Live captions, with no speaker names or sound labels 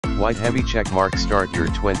White Heavy Checkmark. Start your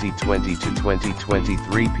 2020 to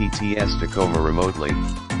 2023 PTS Tacoma remotely.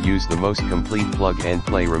 Use the most complete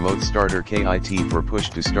plug-and-play remote starter kit for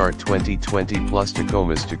push to start 2020 plus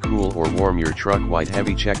Tacomas to cool or warm your truck. White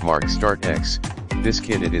Heavy Checkmark Start X. This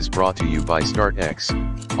kit is brought to you by Start X.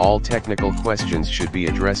 All technical questions should be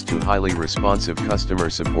addressed to highly responsive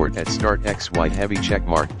customer support at Start X. White Heavy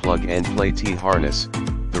Checkmark Plug-and-Play T-Harness.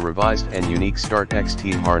 The revised and unique Start X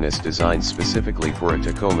T-Harness designed specifically for a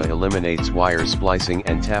Tacoma eliminates wire splicing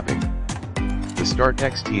and tapping. The Start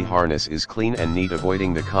X T-Harness is clean and neat,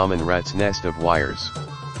 avoiding the common rat's nest of wires.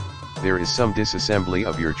 There is some disassembly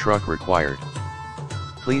of your truck required.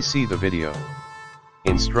 Please see the video.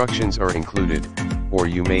 Instructions are included, or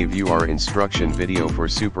you may view our instruction video for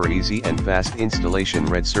super easy and fast installation.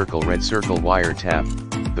 Red circle wire tap.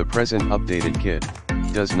 The present updated kit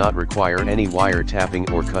does not require any wire tapping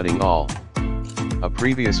or cutting. All. A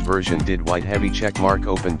previous version did. White Heavy Checkmark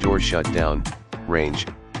open door shut down range.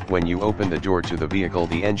 When you open the door to the vehicle,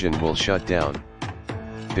 the engine will shut down.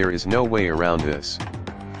 There is no way around this.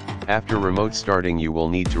 After remote starting, you will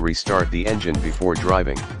need to restart the engine before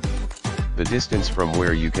driving. The distance from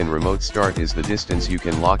where you can remote start is the distance you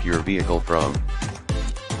can lock your vehicle from.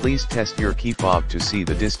 Please test your key fob to see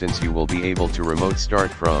the distance you will be able to remote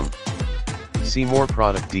start from. See more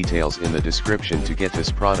product details in the description to get this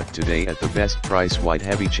product today at the best price. White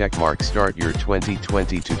Heavy Checkmark. Start your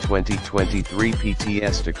 2020 to 2023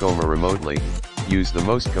 PTS Tacoma remotely. Use the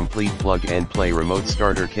most complete plug-and-play remote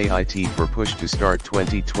starter kit for push to start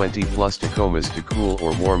 2020 plus Tacomas to cool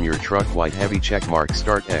or warm your truck. White Heavy Checkmark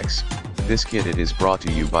Start X. This kit is brought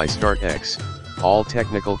to you by Start X. All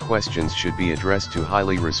technical questions should be addressed to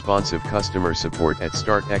highly responsive customer support at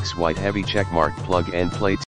Start X. White Heavy Checkmark Plug-and-Play